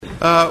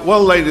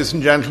Well, ladies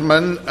and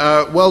gentlemen,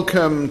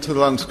 welcome to the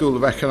London School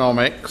of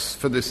Economics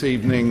for this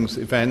evening's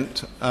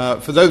event.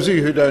 For those of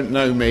you who don't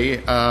know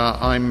me,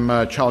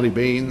 I'm Charlie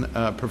Bean,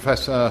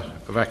 Professor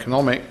of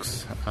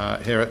Economics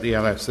here at the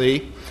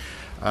LSE,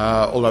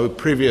 although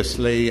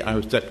previously I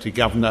was Deputy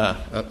Governor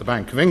at the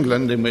Bank of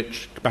England, in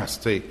which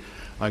capacity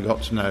I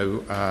got to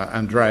know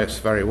Andreas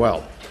very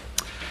well.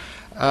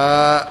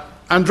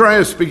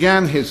 Andreas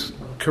began his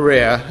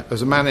career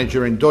as a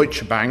manager in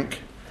Deutsche Bank,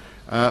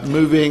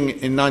 moving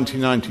in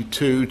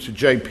 1992 to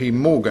JP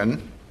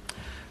Morgan.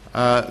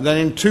 Then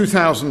in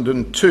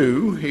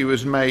 2002, he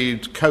was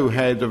made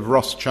co-head of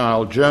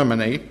Rothschild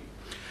Germany.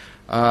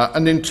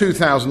 And in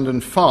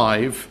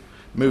 2005,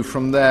 moved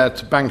from there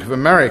to Bank of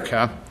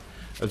America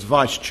as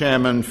vice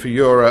chairman for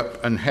Europe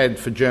and head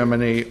for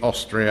Germany,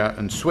 Austria,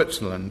 and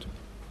Switzerland.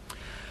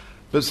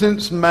 But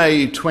since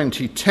May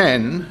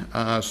 2010,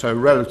 so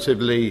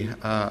relatively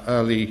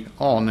early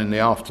on in the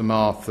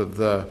aftermath of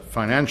the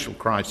financial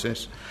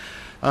crisis,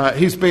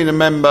 he's been a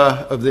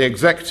member of the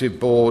executive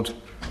board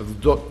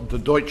of the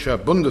Deutsche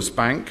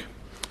Bundesbank,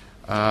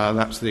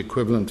 that's the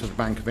equivalent of the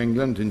Bank of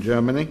England in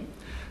Germany,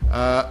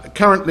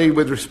 currently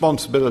with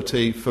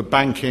responsibility for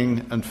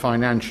banking and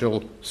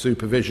financial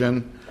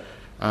supervision,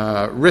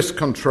 risk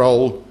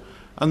control,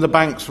 and the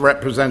bank's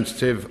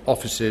representative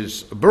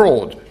offices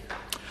abroad.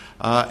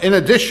 In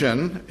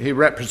addition, he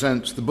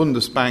represents the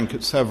Bundesbank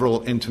at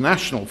several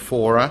international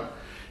fora,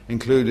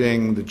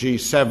 including the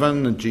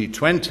G7 and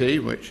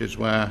G20, which is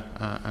where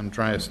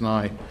Andreas and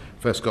I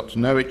first got to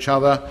know each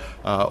other,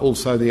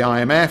 also the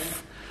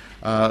IMF,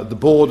 the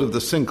board of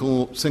the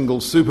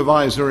single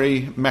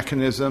supervisory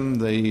mechanism,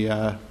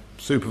 the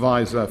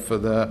supervisor for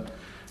the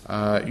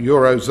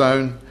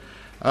Eurozone,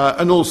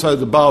 and also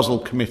the Basel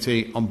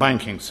Committee on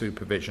Banking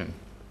Supervision.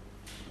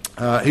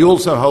 He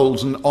also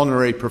holds an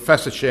honorary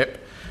professorship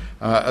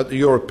at the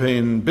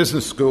European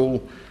Business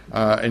School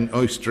in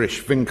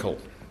Österreich-Winkel.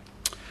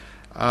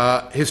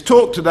 His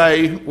talk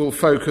today will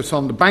focus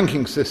on the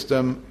banking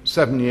system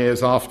 7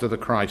 years after the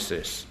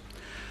crisis.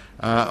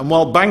 And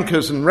while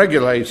bankers and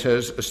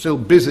regulators are still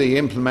busy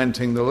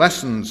implementing the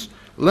lessons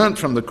learnt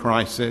from the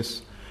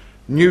crisis,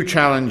 new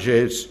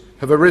challenges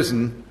have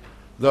arisen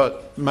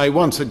that may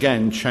once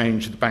again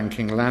change the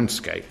banking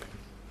landscape.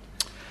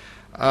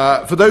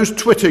 For those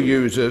Twitter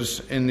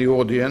users in the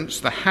audience,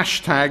 the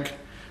hashtag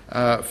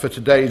for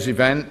today's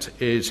event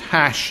is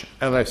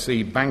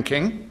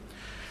 #LSEBanking.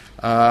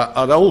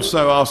 I'd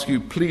also ask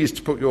you please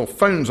to put your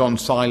phones on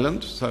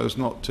silent so as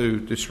not to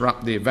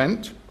disrupt the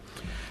event.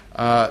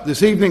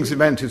 This evening's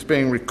event is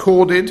being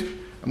recorded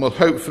and will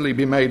hopefully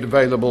be made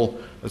available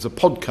as a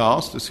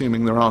podcast,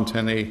 assuming there aren't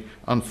any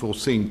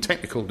unforeseen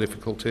technical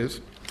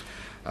difficulties.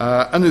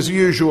 And as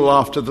usual,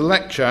 after the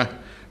lecture,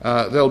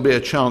 there'll be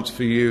a chance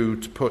for you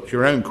to put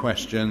your own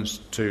questions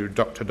to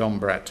Dr.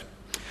 Dombrett.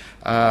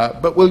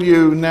 But will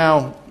you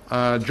now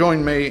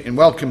join me in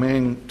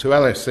welcoming to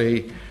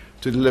LSE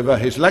to deliver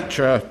his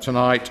lecture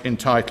tonight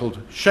entitled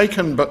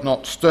Shaken But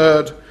Not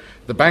Stirred,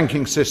 The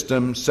Banking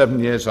System 7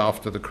 Years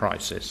After the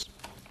Crisis.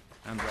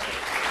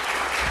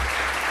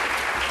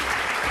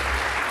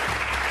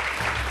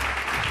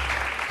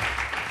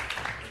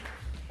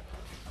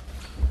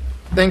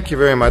 Thank you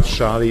very much,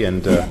 Charlie,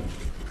 and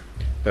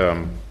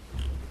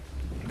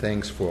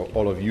thanks for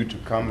all of you to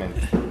come. And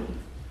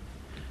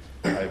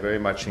I very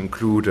much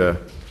include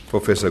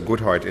Professor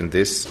Goodhart in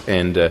this,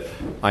 and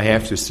I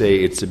have to say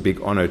it's a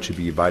big honor to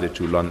be invited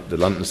to the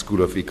London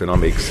School of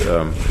Economics.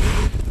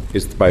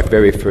 It's my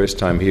very first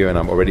time here, and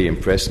I'm already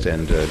impressed,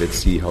 and let's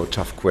see how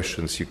tough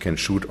questions you can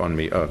shoot on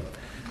me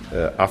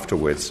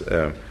afterwards.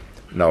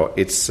 Now,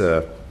 it's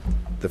the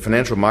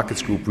Financial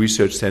Markets Group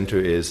Research Center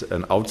is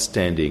an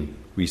outstanding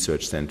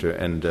research center,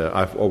 and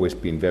I've always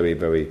been very,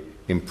 very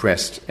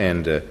impressed,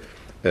 and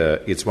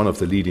it's one of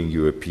the leading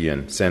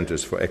European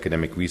centers for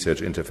academic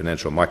research into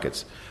financial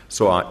markets.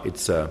 So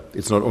it's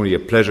not only a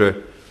pleasure,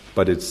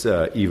 but it's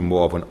even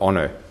more of an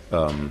honor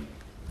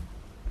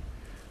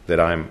that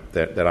I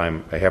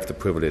have the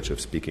privilege of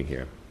speaking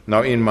here.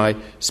 Now, in my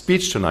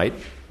speech tonight,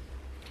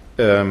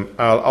 I'll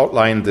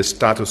outline the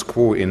status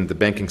quo in the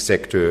banking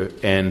sector,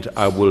 and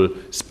I will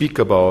speak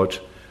about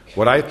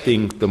what I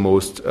think the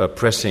most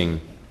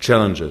pressing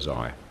challenges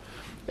are.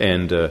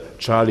 And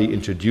Charlie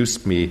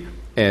introduced me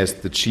as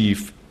the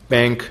chief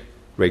bank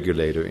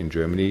regulator in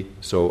Germany,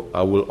 so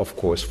I will, of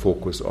course,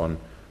 focus on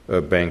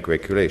bank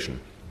regulation.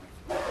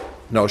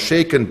 Now,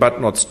 shaken but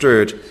not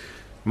stirred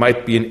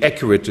might be an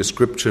accurate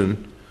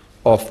description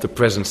of the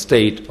present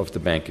state of the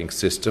banking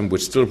system,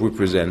 which still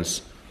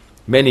represents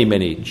many,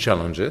 many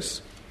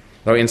challenges.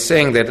 Now, in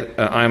saying that,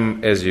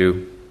 I'm, as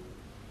you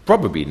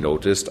probably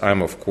noticed,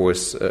 I'm, of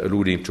course,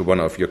 alluding to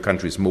one of your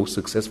country's most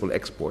successful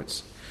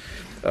exports.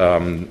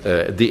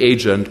 The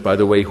agent, by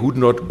the way, who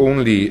not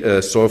only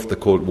solved the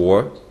Cold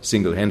War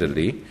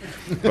single-handedly,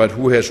 but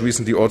who has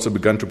recently also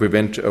begun to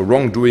prevent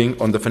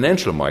wrongdoing on the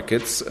financial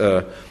markets,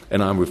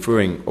 and I'm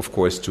referring, of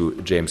course, to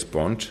James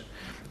Bond.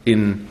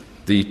 In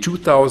the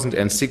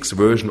 2006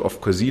 version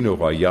of Casino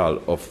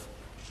Royale, of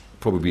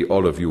probably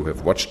all of you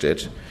have watched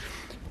it,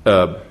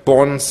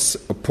 Bond's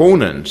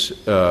opponent,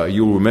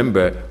 you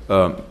remember,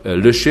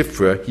 Le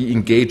Chiffre, he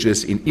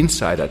engages in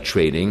insider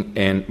trading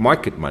and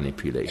market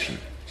manipulation.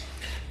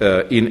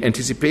 In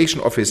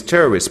anticipation of his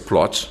terrorist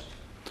plot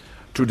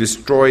to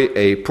destroy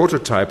a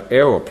prototype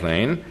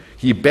aeroplane,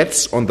 he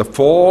bets on the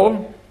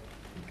fall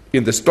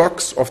in the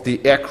stocks of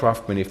the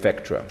aircraft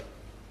manufacturer.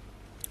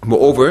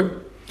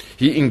 Moreover,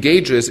 he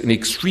engages in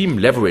extreme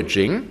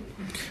leveraging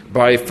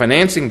by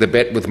financing the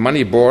bet with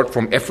money borrowed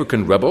from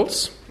African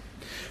rebels,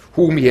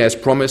 whom he has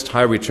promised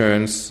high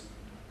returns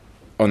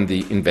on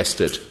the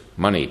invested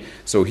money.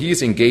 So he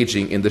is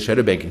engaging in the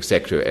shadow banking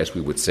sector, as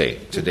we would say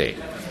today,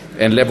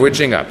 and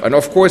leveraging up. And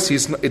of course,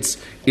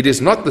 it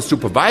is not the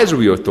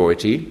supervisory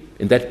authority,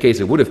 in that case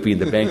it would have been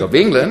the Bank of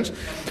England,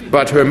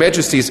 but Her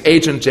Majesty's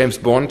agent James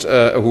Bond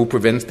who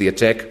prevents the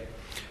attack,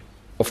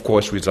 of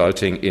course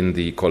resulting in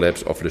the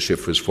collapse of Le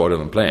Chiffre's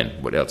fraudulent plan.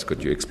 What else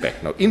could you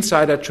expect? Now,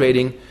 insider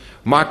trading,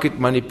 market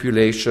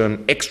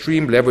manipulation,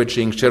 extreme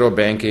leveraging, shadow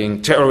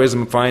banking,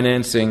 terrorism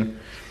financing.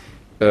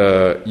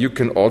 You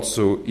can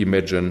also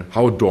imagine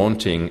how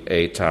daunting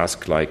a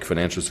task like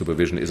financial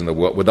supervision is in the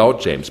world without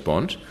James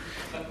Bond.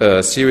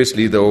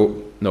 Seriously,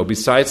 though, no,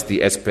 besides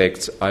the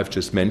aspects I've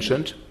just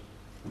mentioned,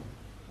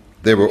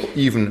 there were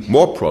even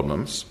more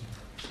problems,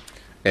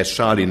 as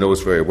Charlie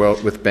knows very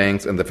well, with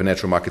banks and the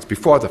financial markets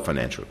before the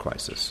financial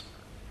crisis.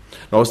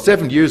 Now,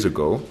 7 years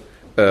ago,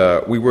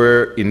 we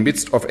were in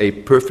midst of a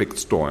perfect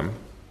storm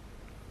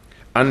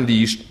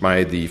unleashed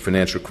by the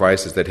financial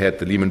crisis that had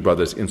the Lehman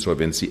Brothers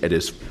insolvency at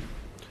its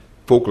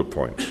focal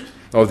point.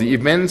 Now, the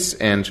events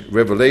and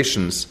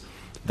revelations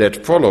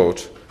that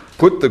followed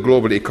put the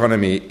global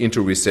economy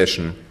into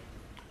recession,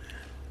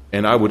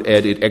 and I would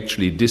add it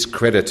actually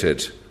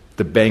discredited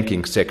the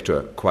banking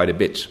sector quite a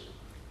bit.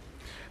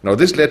 Now,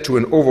 this led to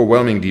an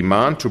overwhelming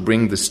demand to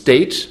bring the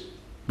state,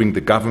 bring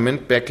the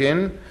government back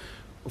in.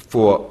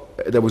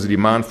 There was a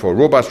demand for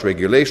robust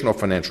regulation of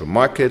financial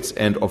markets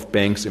and of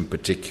banks in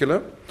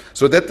particular,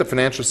 so that the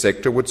financial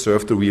sector would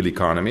serve the real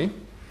economy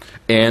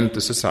and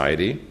the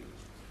society,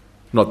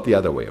 not the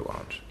other way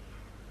around.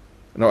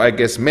 Now, I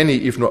guess many,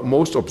 if not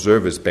most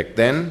observers back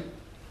then,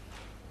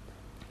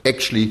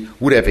 actually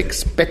would have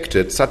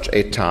expected such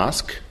a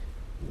task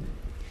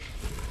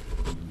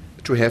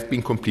to have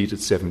been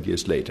completed 7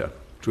 years later,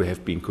 to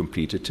have been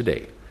completed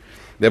today.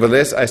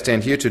 Nevertheless, I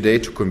stand here today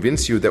to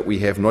convince you that we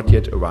have not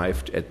yet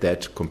arrived at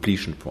that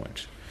completion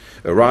point.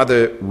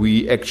 Rather,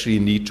 we actually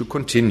need to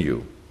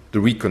continue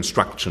the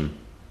reconstruction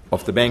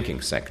of the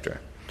banking sector.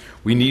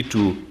 We need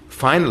to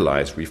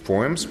finalize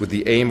reforms with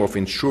the aim of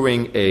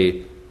ensuring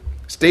a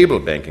stable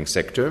banking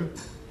sector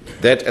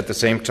that at the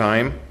same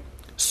time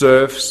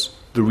serves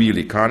the real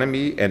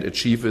economy and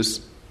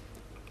achieves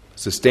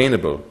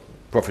sustainable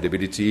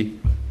profitability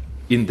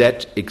in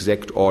that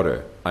exact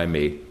order, I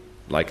may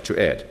like to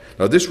add.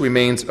 Now, this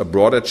remains a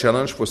broader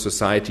challenge for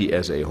society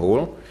as a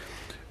whole,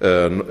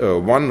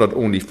 one not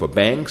only for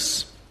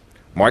banks,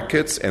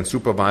 markets and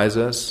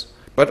supervisors,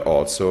 but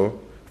also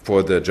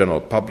for the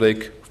general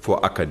public,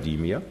 for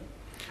academia,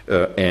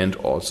 and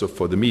also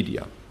for the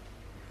media.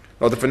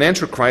 Now, the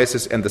financial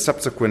crisis and the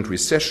subsequent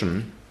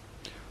recession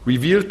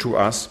revealed to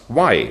us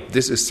why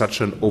this is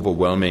such an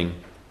overwhelming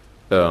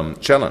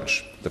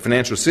challenge. The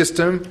financial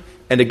system,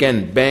 and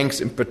again, banks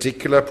in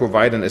particular,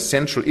 provide an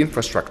essential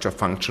infrastructure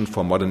function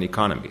for modern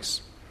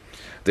economies.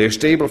 Their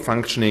stable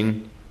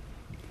functioning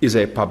is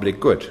a public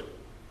good.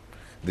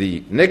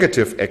 The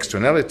negative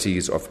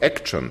externalities of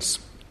actions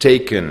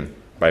taken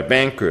by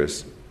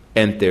bankers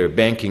and their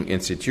banking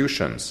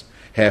institutions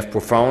have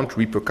profound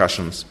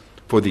repercussions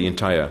for the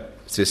entire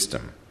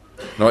system.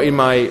 Now, in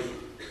my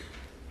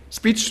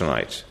speech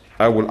tonight,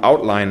 I will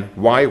outline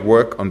why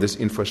work on this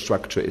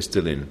infrastructure is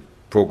still in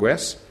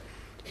progress.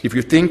 If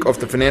you think of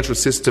the financial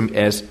system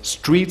as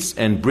streets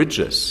and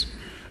bridges,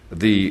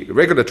 the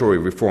regulatory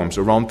reforms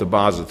around the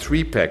Basel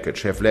III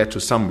package have led to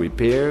some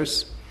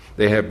repairs,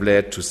 they have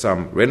led to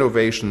some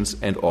renovations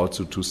and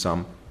also to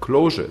some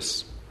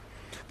closures.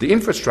 The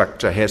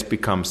infrastructure has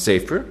become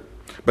safer,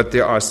 but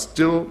there are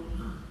still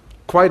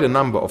quite a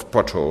number of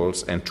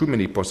potholes and too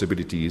many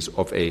possibilities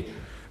of a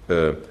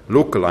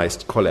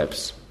localized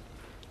collapse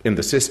in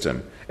the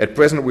system. At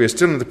present, we are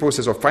still in the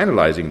process of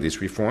finalizing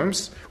these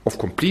reforms, of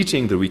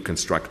completing the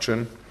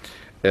reconstruction.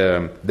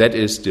 That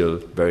is still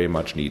very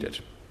much needed.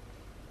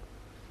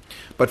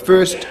 But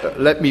first,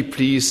 let me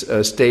please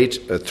state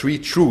 3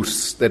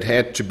 truths that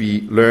had to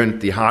be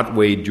learned the hard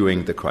way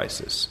during the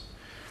crisis.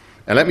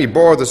 And let me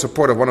borrow the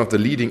support of one of the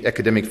leading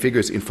academic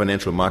figures in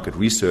financial market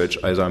research,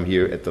 as I'm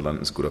here at the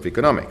London School of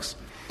Economics.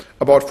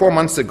 About 4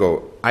 months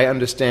ago, I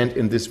understand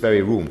in this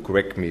very room,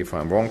 correct me if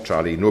I'm wrong,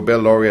 Charlie, Nobel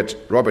laureate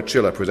Robert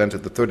Shiller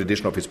presented the 3rd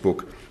edition of his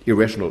book,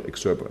 Irrational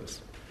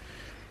Exuberance.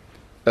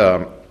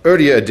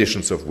 Earlier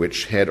editions of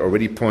which had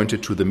already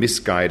pointed to the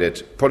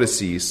misguided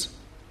policies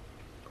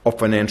of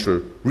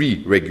financial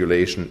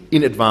re-regulation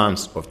in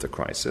advance of the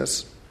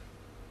crisis,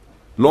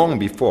 long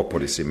before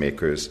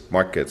policymakers,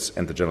 markets,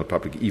 and the general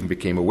public even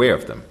became aware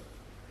of them.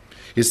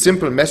 His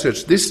simple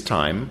message this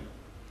time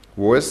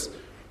was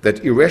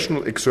that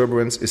irrational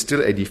exuberance is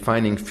still a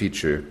defining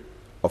feature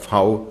of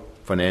how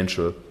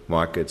financial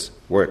markets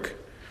work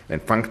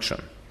and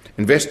function.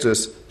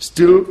 Investors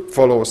still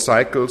follow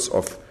cycles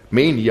of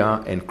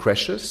mania and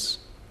crashes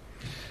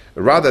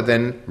rather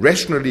than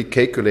rationally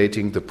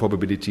calculating the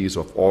probabilities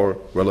of all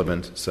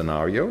relevant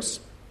scenarios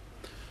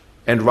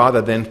and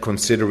rather than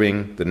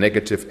considering the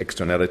negative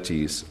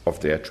externalities of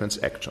their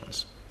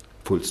transactions.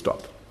 Full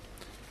stop.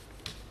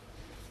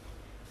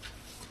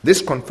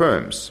 This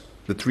confirms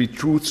the three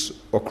truths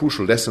or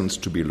crucial lessons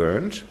to be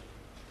learned,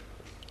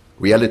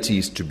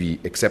 realities to be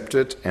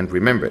accepted and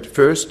remembered.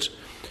 First,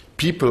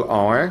 people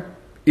are,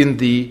 in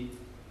the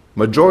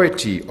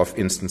majority of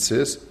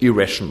instances,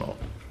 irrational.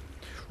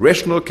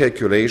 Rational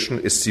calculation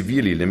is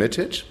severely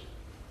limited,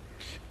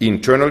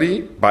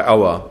 internally by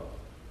our,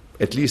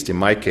 at least in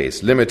my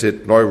case,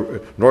 limited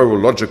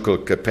neurological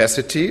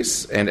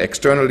capacities, and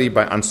externally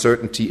by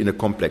uncertainty in a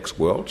complex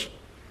world.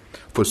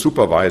 For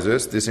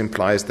supervisors, this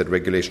implies that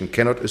regulation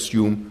cannot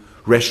assume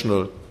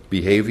rational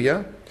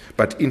behavior,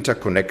 but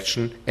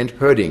interconnection and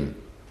herding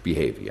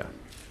behavior.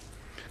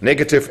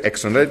 Negative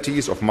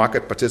externalities of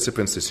market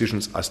participants'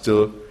 decisions are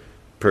still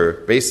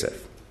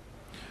pervasive.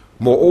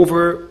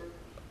 Moreover,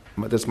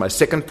 that's my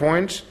second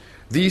point,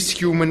 these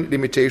human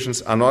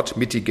limitations are not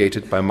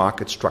mitigated by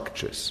market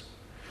structures.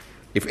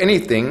 If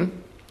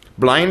anything,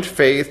 blind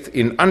faith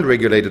in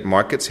unregulated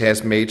markets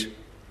has made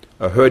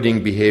a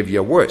herding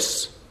behavior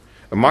worse.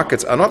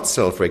 Markets are not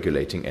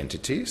self-regulating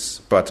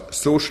entities, but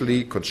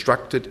socially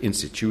constructed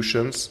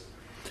institutions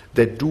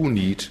that do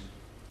need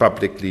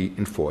publicly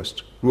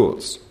enforced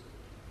rules.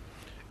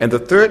 And the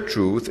third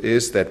truth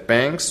is that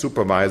banks,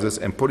 supervisors,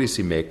 and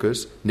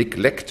policymakers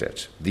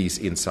neglected these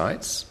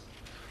insights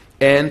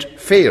and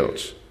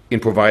failed in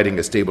providing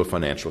a stable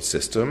financial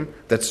system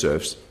that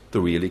serves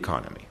the real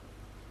economy.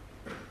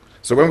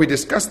 So when we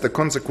discuss the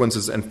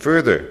consequences and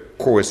further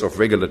course of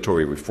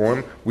regulatory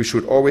reform, we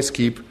should always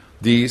keep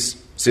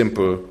these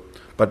simple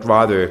but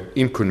rather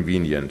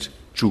inconvenient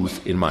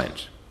truths in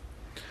mind.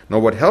 Now,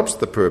 what helps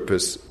the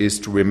purpose is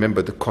to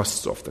remember the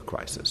costs of the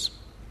crisis.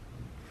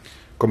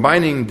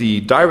 Combining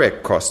the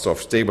direct costs of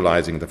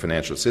stabilizing the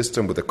financial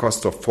system with the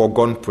cost of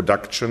foregone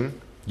production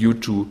due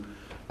to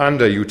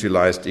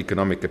underutilized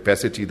economic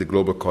capacity, the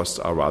global costs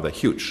are rather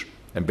huge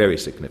and very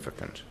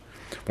significant.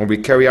 When we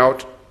carry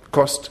out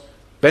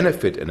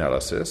cost-benefit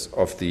analysis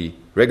of the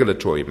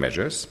regulatory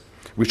measures,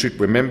 we should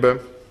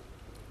remember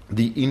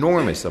the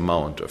enormous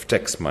amount of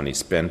tax money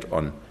spent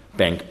on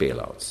bank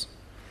bailouts.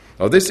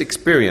 Now, this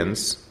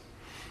experience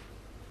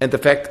and the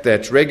fact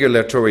that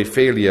regulatory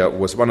failure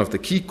was one of the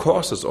key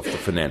causes of the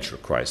financial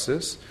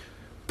crisis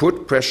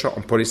put pressure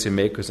on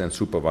policymakers and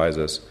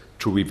supervisors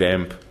to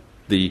revamp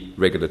the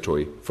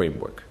regulatory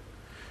framework.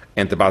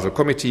 And the Basel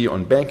Committee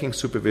on Banking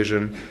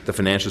Supervision, the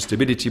Financial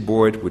Stability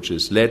Board, which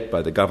is led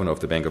by the Governor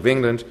of the Bank of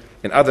England,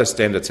 and other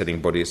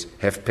standard-setting bodies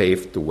have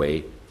paved the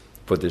way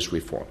for this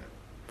reform.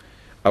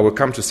 I will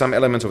come to some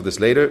elements of this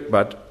later,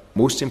 but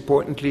most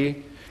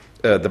importantly,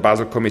 the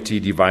Basel Committee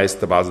devised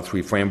the Basel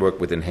III framework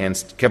with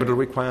enhanced capital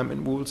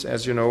requirement rules,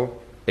 as you know,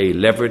 a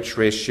leverage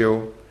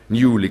ratio,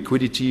 new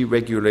liquidity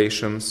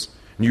regulations,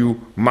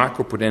 new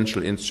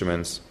macroprudential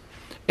instruments,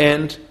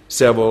 and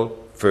several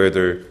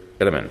further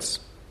elements.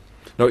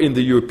 Now, in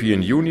the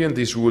European Union,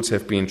 these rules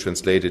have been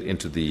translated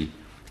into the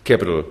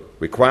Capital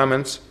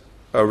Requirements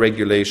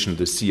Regulation,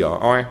 the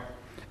CRR,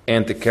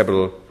 and the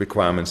Capital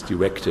Requirements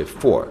Directive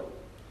 4.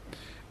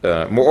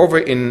 Moreover,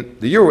 in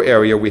the euro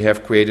area, we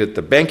have created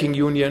the Banking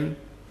Union,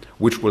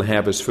 which will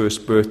have its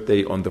first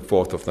birthday on the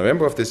 4th of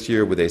November of this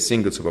year with a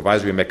single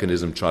supervisory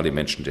mechanism, Charlie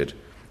mentioned it,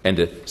 and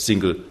a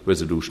single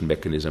resolution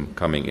mechanism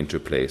coming into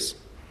place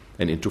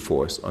and into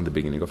force on the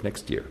beginning of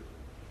next year.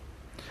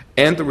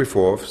 And the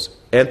reforms,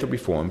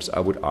 I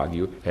would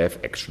argue, have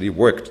actually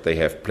worked. They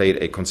have played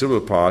a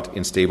considerable part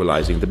in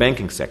stabilizing the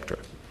banking sector.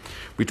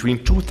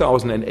 Between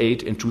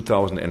 2008 and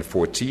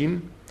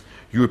 2014,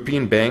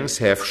 European banks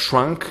have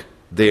shrunk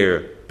their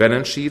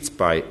balance sheets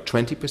by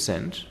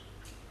 20%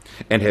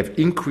 and have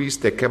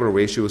increased their capital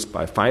ratios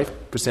by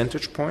 5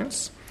 percentage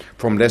points,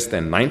 from less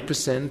than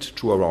 9%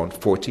 to around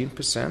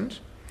 14%,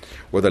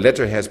 where the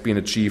latter has been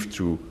achieved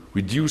through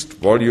reduced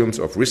volumes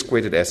of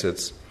risk-weighted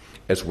assets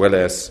as well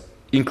as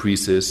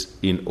increases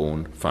in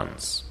own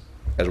funds.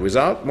 As a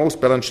result, most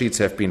balance sheets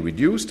have been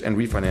reduced and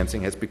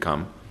refinancing has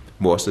become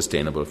more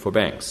sustainable for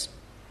banks.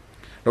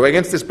 Now,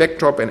 against this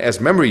backdrop, and as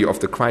memory of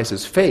the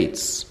crisis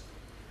fades,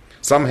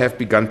 some have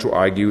begun to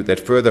argue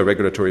that further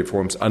regulatory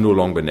reforms are no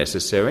longer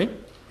necessary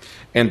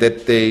and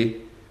that the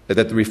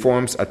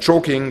reforms are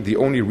choking the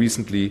only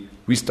recently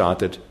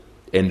restarted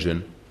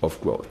engine of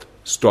growth.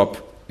 Stop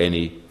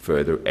any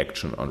further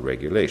action on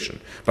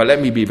regulation. But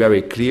let me be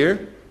very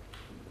clear.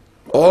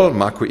 All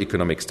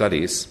macroeconomic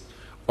studies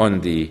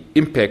on the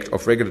impact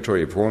of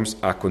regulatory reforms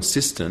are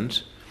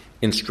consistent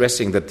in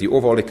stressing that the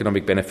overall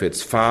economic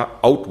benefits far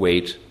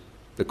outweigh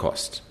the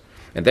cost.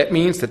 And that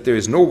means that there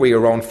is no way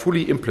around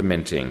fully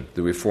implementing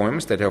the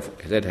reforms that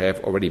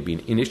have already been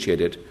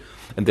initiated,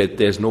 and that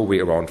there's no way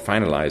around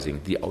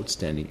finalizing the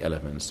outstanding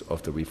elements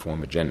of the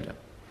reform agenda.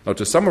 Now,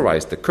 to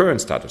summarize the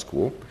current status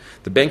quo,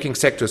 the banking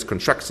sector's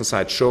construction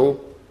sites show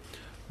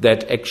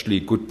that actually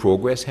good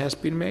progress has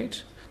been made.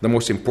 The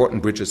most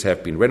important bridges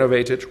have been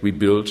renovated,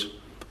 rebuilt,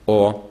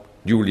 or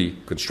newly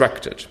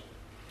constructed.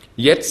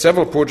 Yet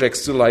several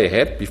projects still lie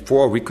ahead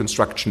before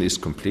reconstruction is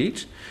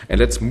complete. And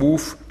let's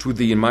move to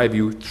the, in my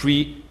view,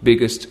 three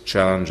biggest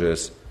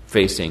challenges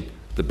facing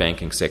the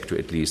banking sector,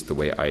 at least the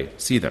way I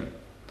see them.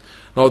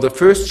 Now, the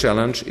first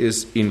challenge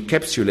is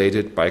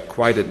encapsulated by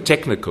quite a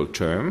technical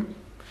term,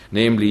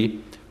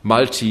 namely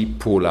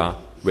multipolar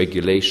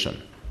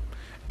regulation.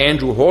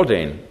 Andrew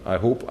Haldane, I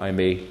hope I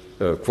may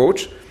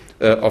quote,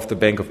 of the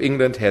Bank of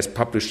England, has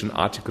published an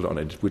article on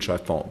it, which I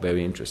found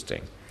very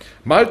interesting.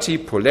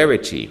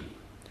 Multipolarity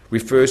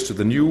refers to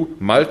the new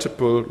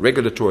multiple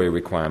regulatory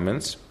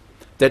requirements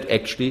that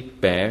actually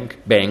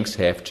banks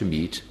have to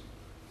meet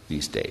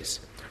these days.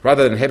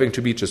 Rather than having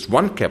to meet just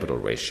one capital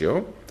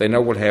ratio, they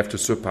now will have to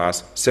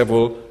surpass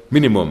several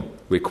minimum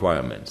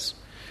requirements.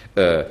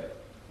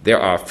 There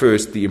are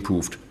first the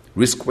improved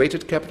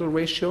risk-weighted capital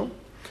ratio.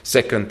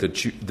 Second,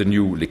 the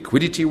new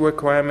liquidity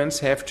requirements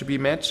have to be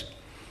met.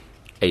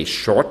 A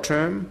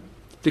short-term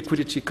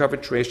liquidity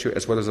coverage ratio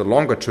as well as a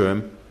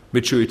longer-term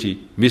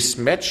maturity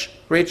mismatch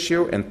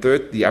ratio. And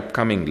third, the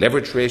upcoming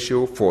leverage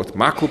ratio. Fourth,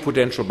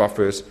 macroprudential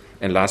buffers.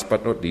 And last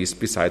but not least,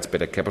 besides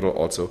better capital,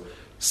 also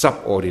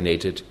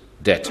subordinated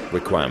debt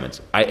requirements.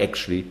 I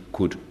actually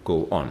could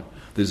go on.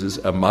 This is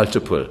a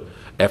multiple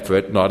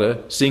effort, not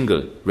a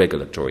single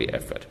regulatory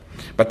effort.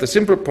 But the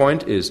simple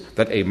point is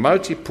that a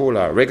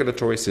multipolar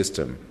regulatory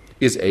system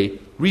is a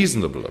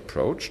reasonable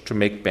approach to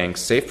make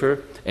banks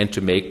safer and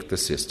to make the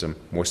system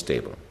more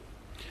stable.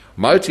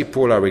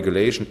 Multipolar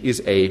regulation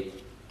is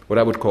what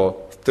I would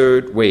call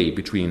third way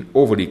between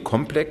overly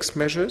complex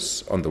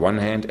measures on the one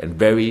hand and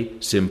very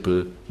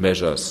simple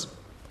measures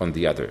on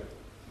the other.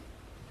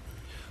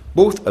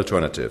 Both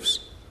alternatives,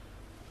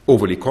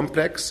 overly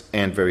complex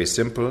and very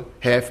simple,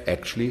 have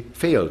actually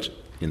failed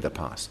in the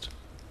past.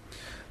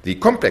 The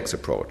complex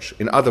approach,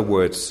 in other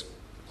words,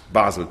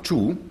 Basel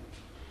II,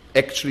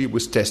 actually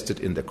was tested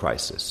in the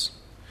crisis.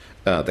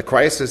 The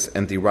crisis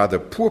and the rather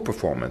poor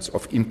performance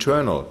of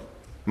internal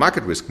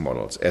market risk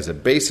models as a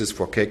basis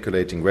for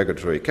calculating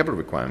regulatory capital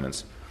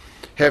requirements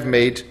have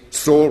made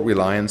sole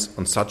reliance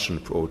on such an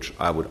approach,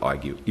 I would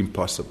argue,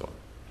 impossible.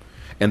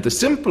 And the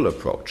simple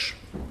approach,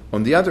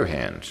 on the other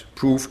hand,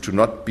 proved to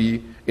not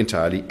be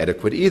entirely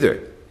adequate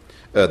either.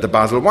 The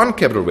Basel I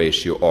capital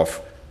ratio of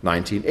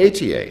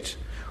 1988,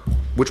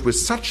 which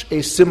was such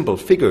a simple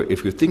figure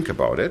if you think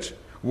about it,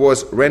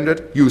 was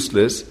rendered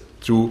useless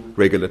through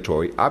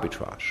regulatory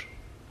arbitrage.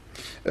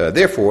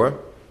 Therefore,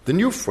 the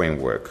new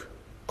framework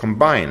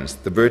combines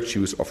the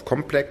virtues of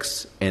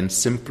complex and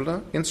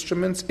simpler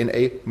instruments in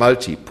a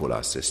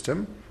multipolar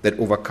system that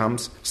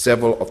overcomes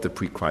several of the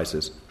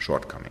pre-crisis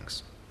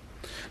shortcomings.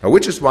 Now,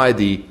 which is why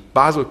the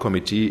Basel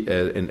Committee,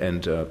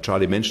 and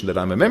Charlie mentioned that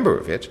I'm a member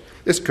of it,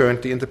 is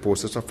currently in the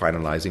process of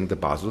finalizing the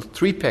Basel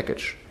III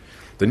package.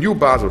 The new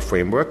Basel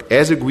framework,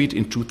 as agreed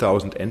in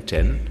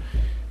 2010,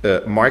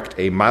 marked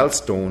a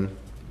milestone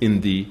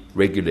in the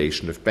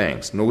regulation of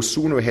banks. No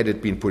sooner had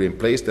it been put in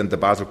place than the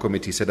Basel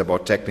Committee set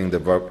about tackling the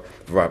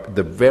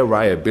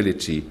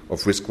variability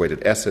of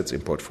risk-weighted assets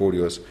in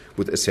portfolios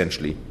with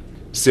essentially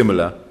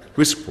similar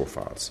risk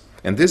profiles.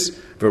 And this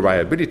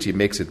variability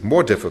makes it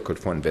more difficult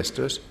for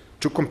investors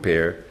to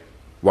compare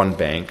one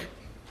bank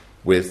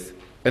with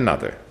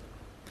another.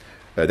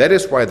 That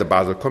is why the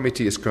Basel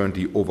Committee is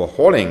currently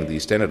overhauling the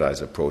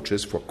standardized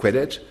approaches for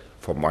credit,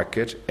 for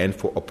market, and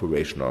for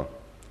operational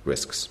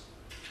risks.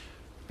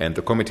 And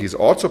the committee is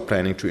also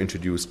planning to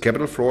introduce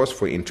capital floors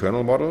for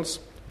internal models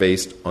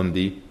based on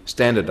the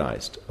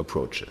standardized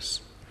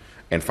approaches.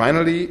 And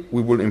finally,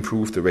 we will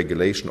improve the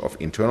regulation of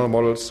internal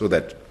models so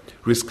that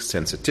risk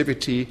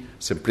sensitivity,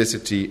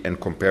 simplicity, and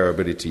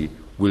comparability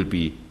will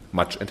be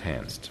much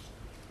enhanced.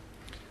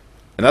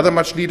 Another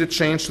much-needed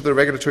change to the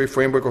regulatory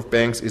framework of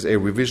banks is a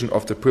revision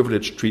of the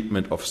privileged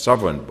treatment of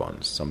sovereign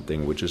bonds,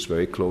 something which is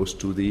very close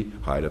to the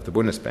heart of the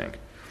Bundesbank.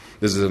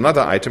 This is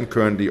another item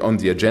currently on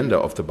the agenda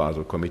of the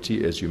Basel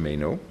Committee, as you may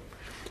know,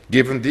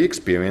 given the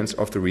experience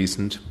of the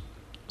recent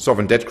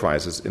sovereign debt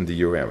crisis in the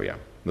euro area.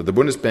 Now, the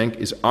Bundesbank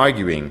is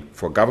arguing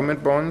for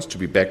government bonds to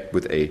be backed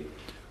with a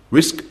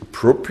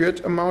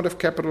risk-appropriate amount of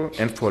capital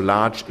and for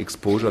large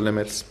exposure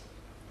limits,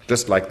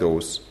 just like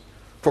those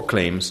for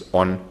claims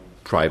on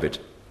private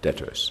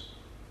debtors.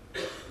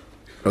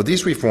 Now,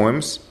 these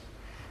reforms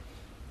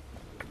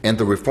and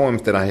the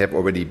reforms that have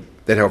already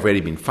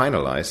been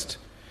finalized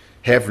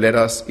have led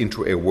us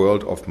into a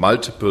world of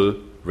multiple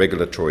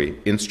regulatory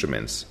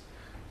instruments.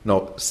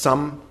 Now,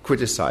 some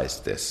criticize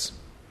this.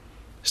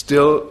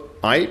 Still,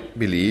 I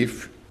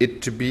believe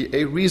it to be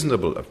a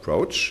reasonable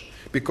approach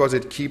because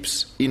it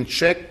keeps in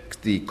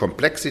check the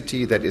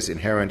complexity that is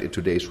inherent in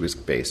today's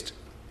risk-based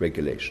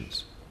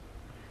regulations.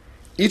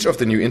 Each of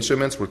the new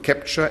instruments will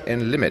capture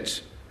and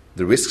limit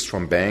the risks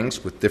from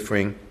banks with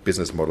differing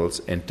business models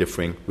and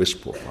differing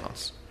risk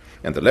profiles.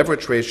 And the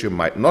leverage ratio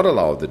might not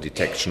allow the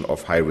detection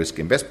of high-risk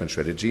investment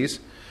strategies,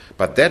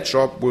 But that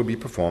job will be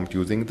performed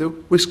using the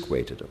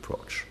risk-weighted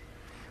approach.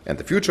 And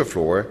the future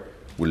floor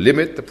will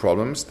limit the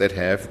problems that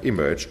have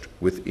emerged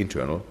with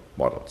internal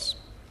models.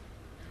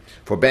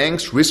 For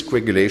banks, risk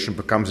regulation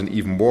becomes an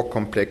even more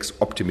complex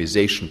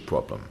optimization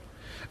problem.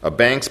 A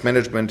bank's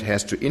management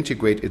has to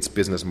integrate its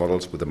business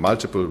models with the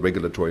multiple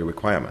regulatory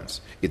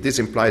requirements. This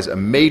implies a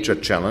major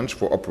challenge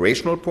for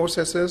operational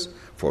processes,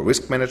 for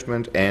risk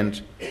management,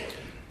 and,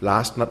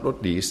 last but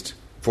not least,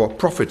 for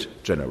profit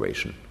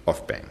generation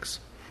of banks.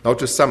 Now,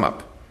 to sum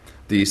up,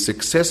 the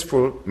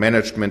successful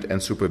management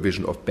and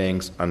supervision of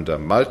banks under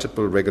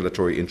multiple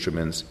regulatory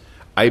instruments,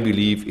 I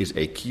believe, is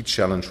a key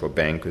challenge for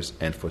bankers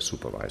and for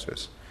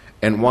supervisors.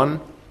 And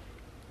one,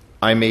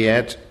 I may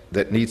add,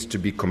 that needs to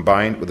be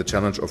combined with the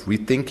challenge of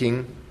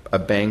rethinking a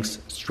bank's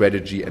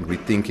strategy and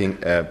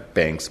rethinking a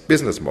bank's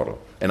business model.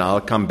 And I'll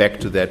come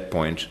back to that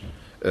point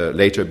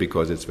later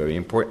because it's very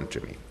important to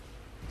me.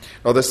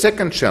 Now, the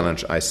second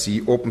challenge I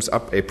see opens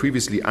up a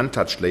previously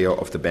untouched layer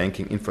of the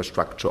banking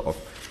infrastructure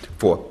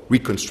for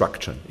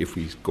reconstruction, if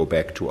we go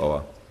back to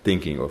our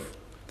thinking of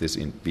this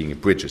in being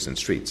bridges and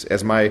streets.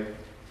 As my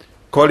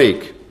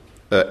colleague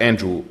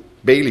Andrew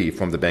Bailey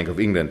from the Bank of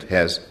England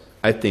has,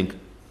 I think,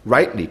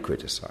 rightly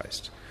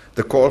criticized,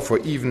 the call for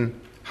even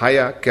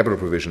higher capital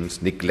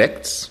provisions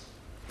neglects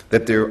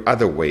that there are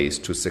other ways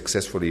to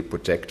successfully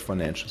protect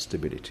financial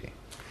stability.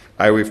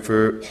 I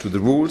refer to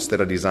the rules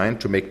that are designed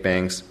to make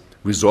banks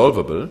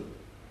resolvable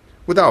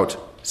without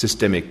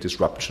systemic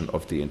disruption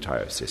of the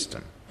entire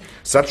system.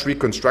 Such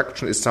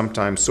reconstruction is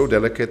sometimes so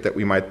delicate that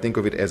we might think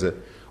of it as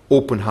an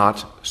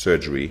open-heart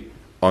surgery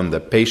on the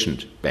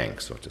patient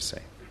bank, so to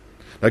say.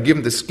 Now,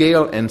 given the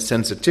scale and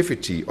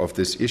sensitivity of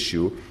this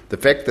issue, the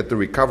fact that the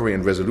recovery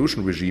and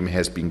resolution regime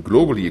has been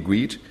globally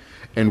agreed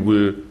and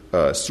will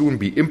soon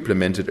be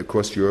implemented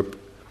across Europe,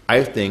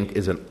 I think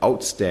is an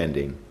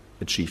outstanding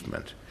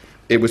achievement.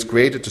 It was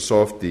created to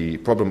solve the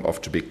problem of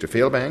too big to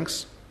fail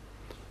banks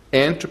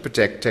and to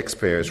protect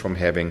taxpayers from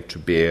having to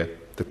bear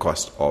the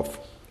cost of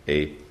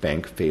a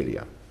bank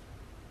failure.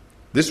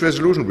 This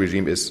resolution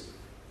regime is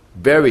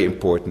very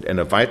important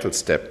and a vital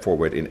step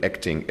forward in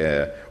acting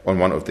on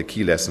one of the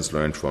key lessons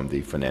learned from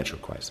the financial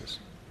crisis.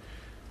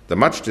 The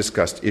much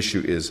discussed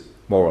issue is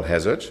moral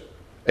hazard,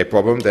 a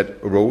problem that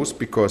arose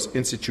because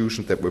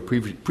institutions that were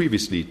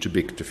previously too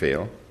big to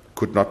fail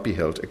could not be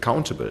held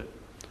accountable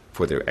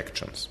for their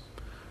actions.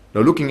 Now,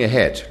 looking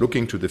ahead,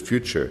 looking to the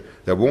future,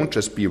 there won't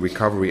just be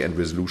recovery and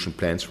resolution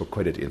plans for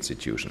credit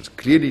institutions.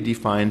 Clearly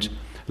defined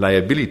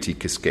liability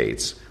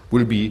cascades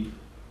will be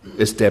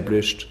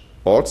established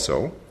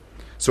also,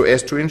 so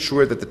as to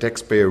ensure that the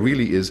taxpayer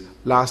really is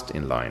last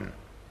in line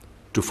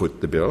to foot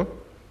the bill.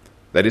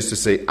 That is to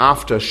say,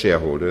 after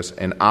shareholders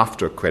and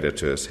after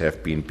creditors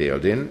have been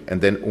bailed in,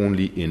 and then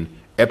only in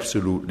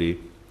absolutely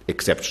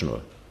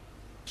exceptional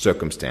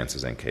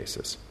circumstances and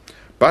cases.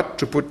 But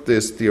to put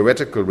this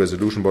theoretical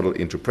resolution model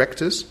into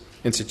practice,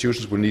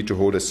 institutions will need to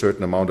hold a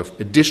certain amount of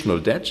additional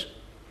debt,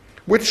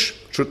 which,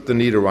 should the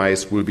need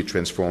arise, will be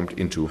transformed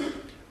into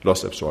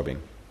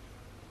loss-absorbing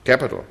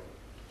capital.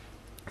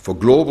 For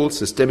global,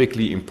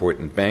 systemically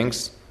important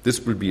banks,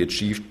 this will be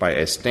achieved by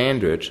a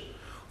standard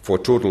for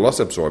total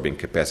loss-absorbing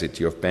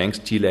capacity of banks,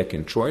 TLAC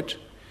in short,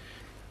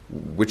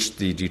 which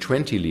the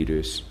G20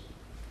 leaders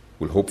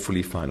will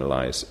hopefully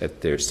finalize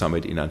at their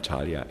summit in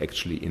Antalya,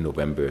 actually in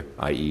November,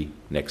 i.e.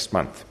 next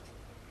month.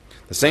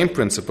 The same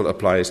principle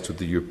applies to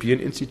the European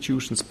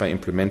institutions by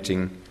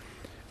implementing,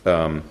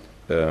 but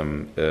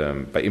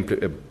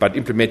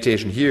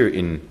implementation here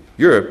in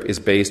Europe is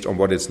based on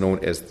what is known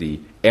as the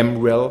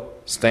MREL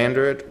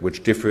standard,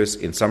 which differs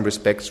in some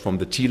respects from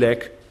the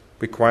TLAC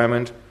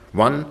requirement.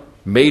 One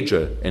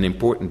major and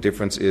important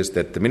difference is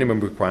that the minimum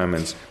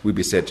requirements will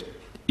be set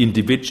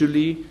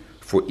individually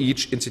for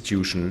each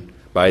institution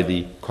by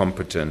the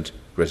competent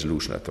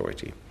resolution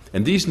authority.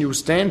 And these new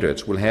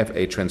standards will have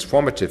a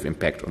transformative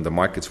impact on the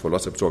markets for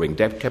loss-absorbing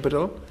debt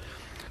capital.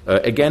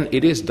 Again,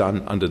 it is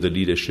done under the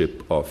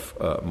leadership of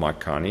Mark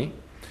Carney.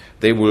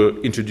 They will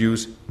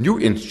introduce new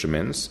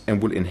instruments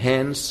and will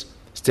enhance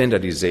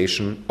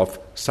standardization of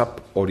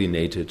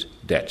subordinated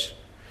debt.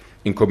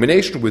 In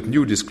combination with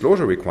new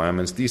disclosure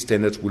requirements, these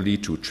standards will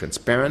lead to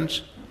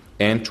transparent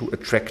and to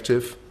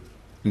attractive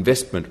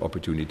investment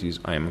opportunities,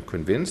 I am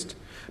convinced.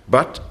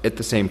 But at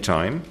the same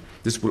time,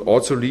 this will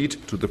also lead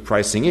to the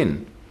pricing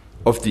in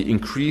of the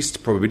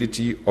increased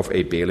probability of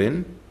a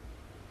bail-in.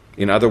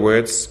 In other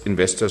words,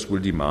 investors will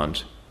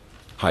demand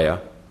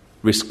higher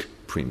risk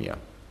premia.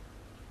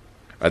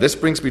 This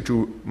brings me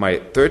to my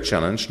third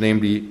challenge,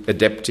 namely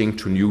adapting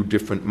to new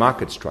different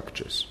market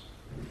structures.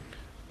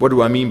 What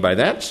do I mean by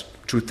that?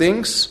 Two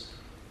things.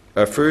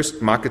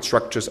 First, market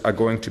structures are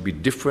going to be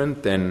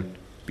different than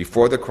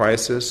before the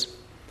crisis,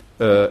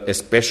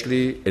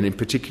 especially and in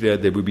particular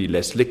they will be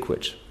less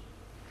liquid.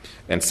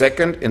 And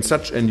second, in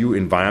such a new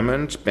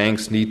environment,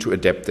 banks need to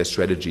adapt their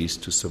strategies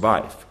to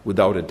survive.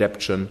 Without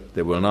adaptation,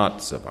 they will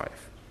not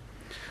survive.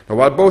 Now,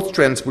 while both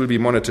trends will be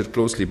monitored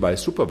closely by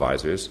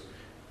supervisors,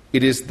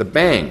 it is the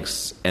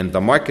banks and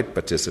the market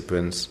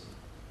participants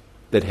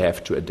that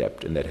have to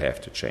adapt and that have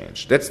to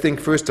change. Let's think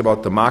first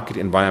about the market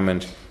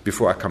environment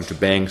before I come to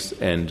banks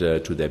and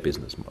to their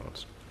business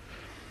models.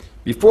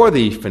 Before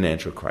the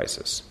financial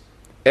crisis,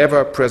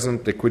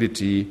 ever-present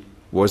liquidity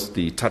was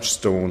the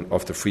touchstone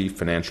of the free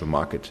financial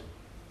market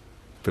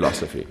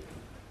philosophy.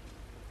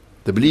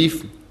 The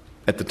belief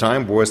at the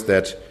time was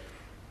that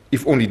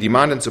if only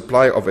demand and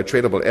supply of a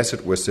tradable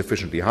asset was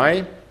sufficiently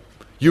high,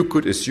 you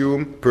could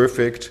assume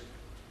perfect,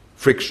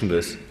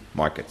 frictionless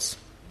markets.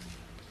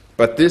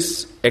 But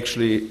this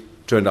actually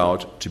turned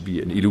out to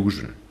be an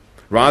illusion.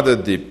 Rather,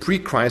 the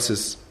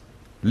pre-crisis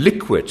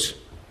liquid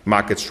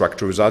market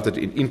structure resulted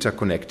in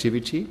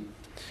interconnectivity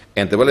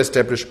and the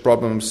well-established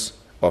problems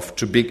of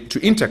too big, too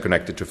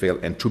interconnected to fail,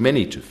 and too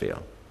many to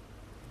fail.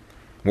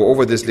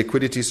 Moreover, this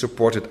liquidity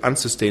supported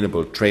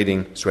unsustainable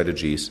trading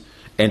strategies,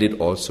 and it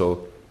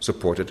also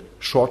supported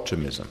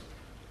short-termism.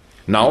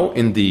 Now,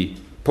 in the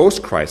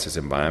post-crisis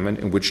environment,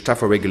 in which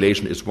tougher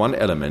regulation is one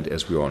element,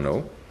 as we all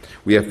know,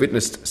 we have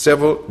witnessed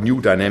several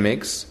new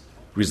dynamics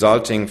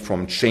resulting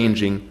from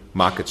changing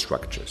market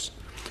structures.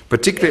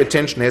 Particular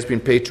attention has been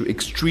paid to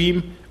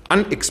extreme,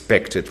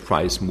 unexpected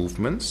price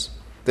movements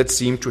that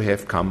seem to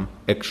have come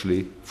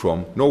actually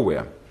from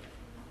nowhere.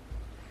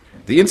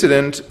 The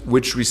incident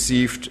which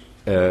received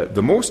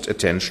the most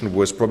attention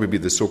was probably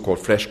the so-called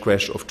flash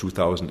crash of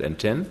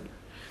 2010.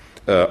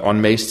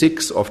 On May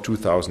 6 of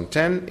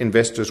 2010,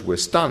 investors were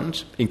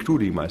stunned,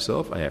 including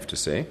myself, I have to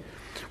say,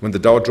 when the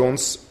Dow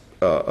Jones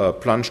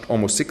plunged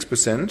almost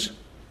 6%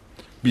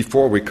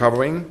 before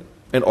recovering,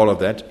 and all of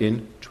that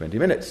in 20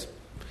 minutes.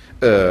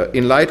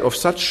 In light of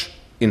such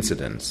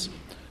incidents,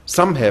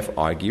 some have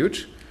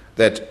argued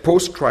that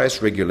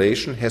post-crisis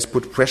regulation has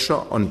put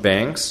pressure on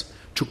banks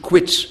to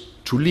quit,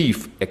 to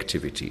leave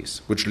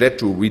activities, which led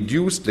to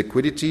reduced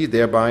liquidity,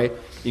 thereby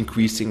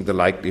increasing the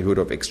likelihood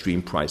of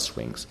extreme price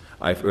swings.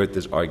 I've heard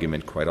this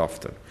argument quite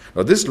often.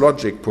 Now, this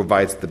logic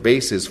provides the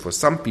basis for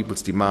some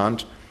people's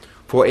demand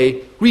for a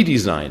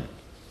redesign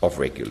of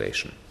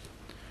regulation.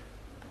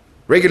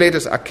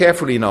 Regulators are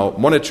carefully now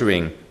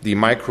monitoring the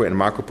micro and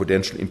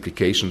macro-prudential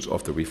implications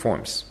of the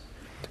reforms.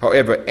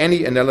 However,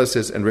 any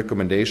analysis and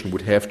recommendation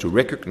would have to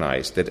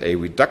recognize that a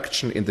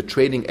reduction in the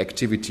trading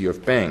activity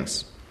of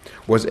banks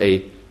was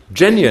a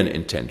genuine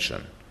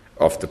intention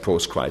of the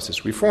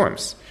post-crisis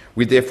reforms.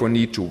 We therefore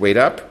need to weigh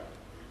up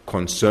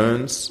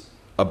concerns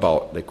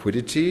about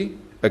liquidity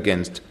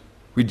against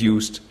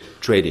reduced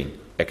trading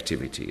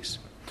activities.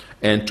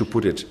 And to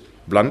put it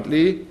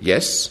bluntly,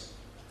 yes,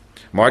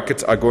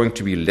 markets are going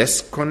to be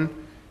less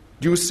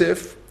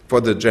conducive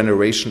for the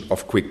generation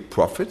of quick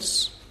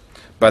profits,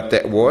 but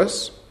that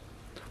was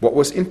what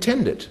was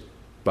intended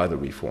by the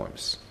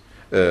reforms.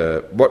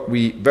 What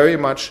we very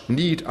much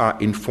need are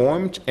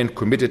informed and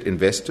committed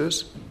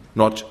investors,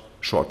 not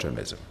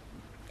short-termism.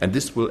 And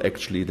this will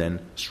actually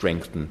then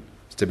strengthen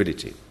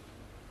stability.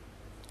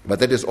 But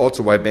that is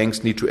also why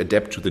banks need to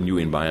adapt to the new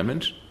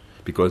environment,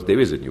 because there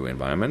is a new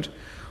environment.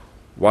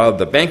 While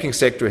the banking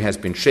sector has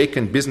been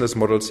shaken, business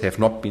models have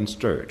not been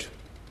stirred.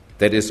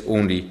 That is,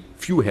 only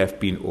few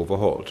have been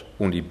overhauled.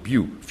 Only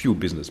few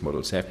business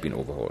models have been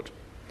overhauled.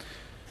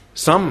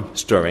 Some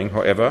stirring,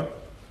 however,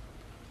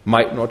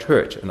 might not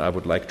hurt, and I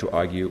would like to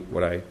argue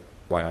why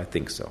I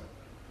think so.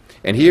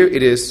 And here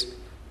it is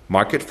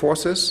market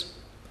forces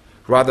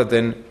rather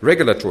than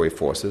regulatory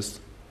forces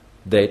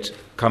that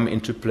come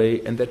into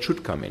play and that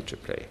should come into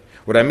play.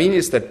 What I mean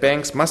is that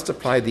banks must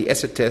apply the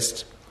asset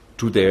test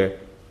to their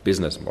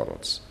business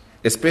models.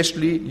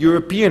 Especially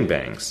European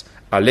banks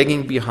are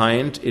lagging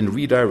behind in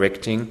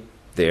redirecting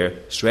their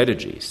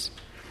strategies.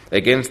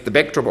 Against the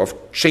backdrop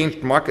of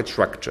changed market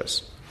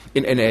structures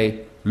in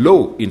a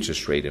low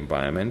interest rate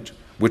environment,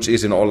 which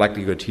is in all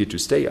likelihood here to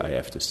stay, I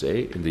have to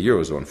say, in the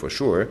Eurozone for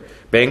sure,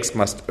 banks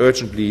must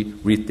urgently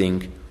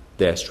rethink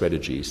their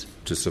strategies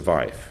to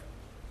survive.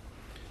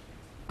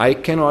 I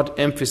cannot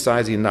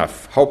emphasize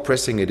enough how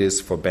pressing it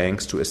is for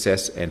banks to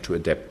assess and to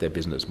adapt their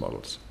business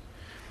models.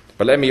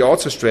 But let me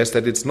also stress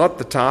that it's not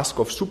the task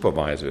of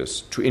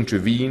supervisors to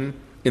intervene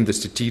in the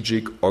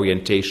strategic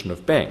orientation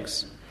of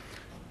banks.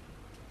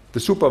 The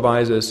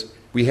supervisors,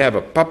 we have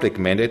a public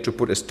mandate to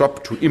put a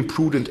stop to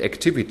imprudent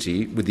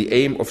activity with the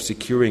aim of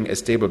securing a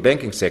stable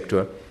banking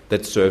sector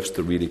that serves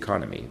the real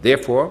economy.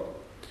 Therefore,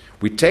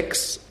 we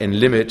tax and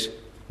limit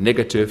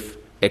negative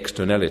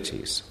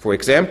externalities. For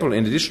example,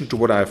 in addition to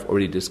what I've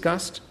already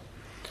discussed,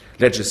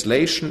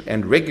 legislation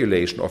and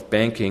regulation of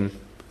banking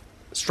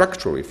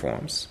structural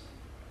reforms,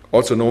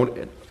 also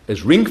known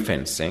as ring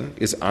fencing,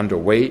 is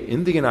underway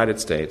in the United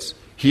States,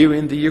 here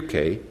in the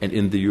UK, and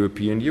in the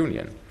European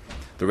Union.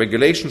 The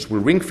regulations will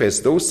ring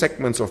fence those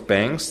segments of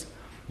banks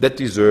that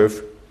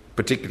deserve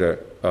particular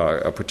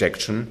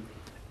protection,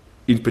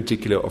 in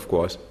particular, of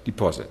course,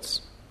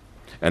 deposits.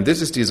 And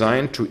this is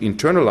designed to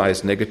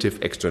internalize negative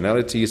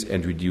externalities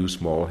and reduce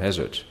moral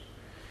hazard.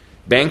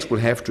 Banks will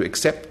have to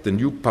accept the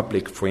new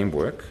public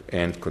framework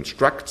and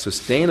construct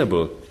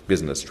sustainable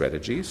business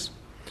strategies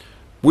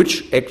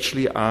which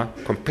actually are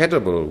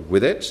compatible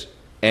with it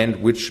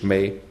and which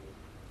may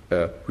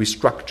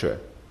restructure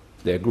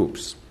their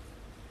groups.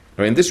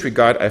 Now, in this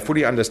regard, I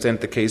fully understand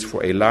the case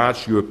for a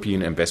large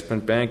European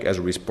investment bank as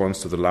a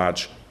response to the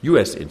large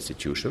US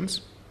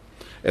institutions,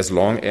 as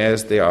long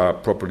as they are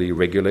properly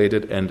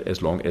regulated and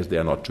as long as they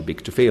are not too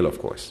big to fail, of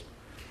course.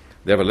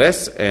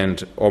 Nevertheless,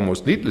 and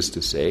almost needless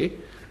to say,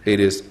 it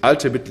is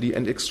ultimately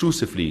and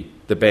exclusively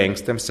the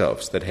banks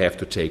themselves that have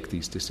to take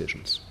these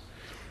decisions.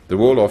 The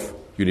role of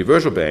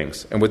universal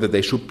banks and whether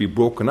they should be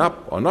broken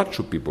up or not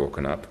should be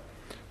broken up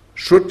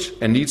should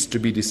and needs to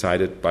be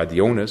decided by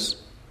the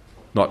owners,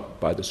 not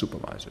by the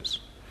supervisors.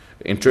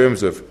 In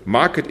terms of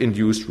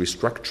market-induced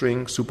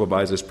restructuring,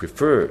 supervisors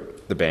prefer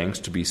the banks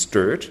to be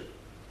stirred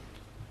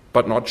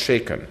but not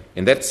shaken.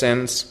 In that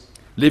sense,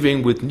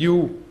 living with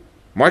new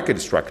market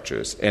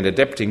structures and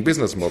adapting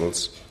business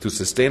models to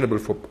sustainable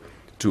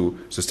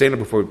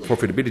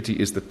profitability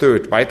is the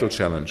third vital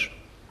challenge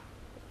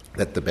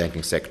that the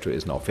banking sector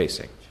is now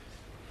facing.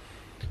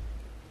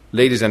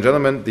 Ladies and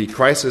gentlemen, the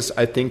crisis,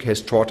 I think,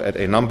 has taught us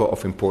a number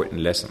of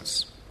important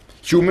lessons.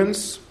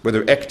 Humans,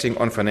 whether acting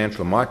on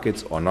financial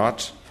markets or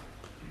not,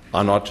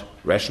 are not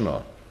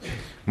rational.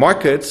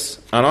 Markets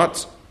are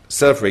not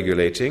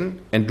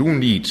self-regulating and do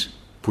need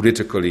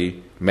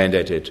politically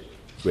mandated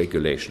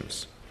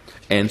regulations.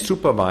 And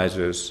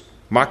supervisors,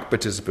 market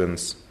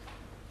participants,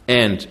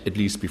 and, at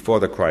least before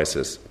the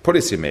crisis,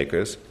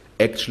 policymakers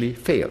actually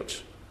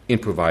failed in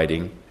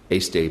providing a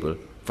stable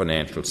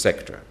financial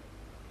sector.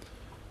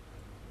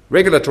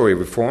 Regulatory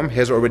reform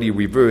has already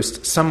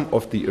reversed some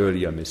of the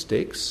earlier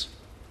mistakes,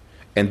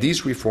 and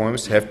these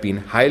reforms have been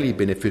highly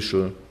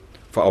beneficial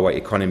for our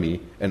economy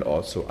and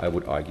also, I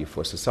would argue,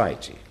 for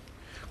society.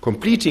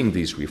 Completing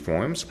these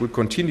reforms will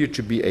continue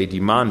to be a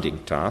demanding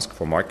task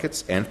for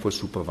markets and for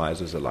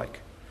supervisors alike.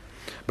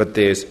 But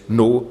there is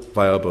no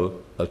viable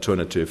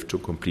alternative to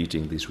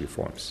completing these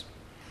reforms.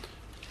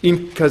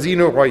 In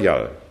Casino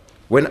Royale,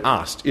 when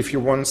asked if he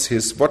wants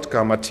his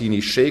vodka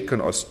martini shaken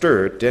or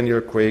stirred,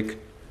 Daniel Craig,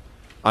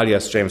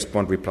 alias James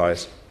Bond,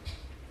 replies,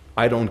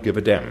 "I don't give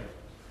a damn."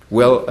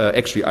 Well,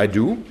 actually, I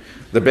do.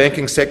 The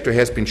banking sector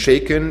has been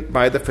shaken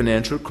by the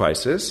financial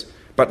crisis,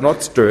 but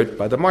not stirred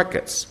by the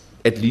markets,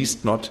 at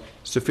least not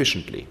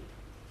sufficiently.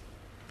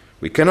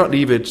 We cannot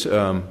leave it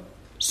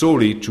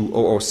solely to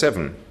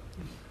 007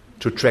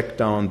 to track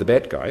down the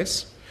bad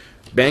guys.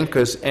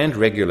 Bankers and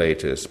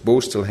regulators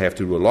both still have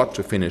to do a lot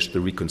to finish the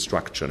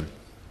reconstruction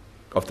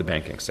of the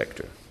banking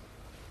sector.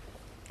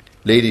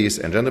 Ladies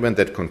and gentlemen,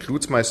 that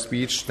concludes my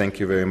speech. Thank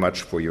you very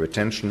much for your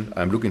attention.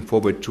 I'm looking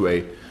forward to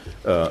a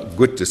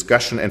good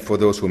discussion, and for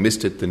those who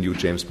missed it, the new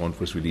James Bond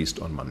was released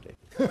on Monday.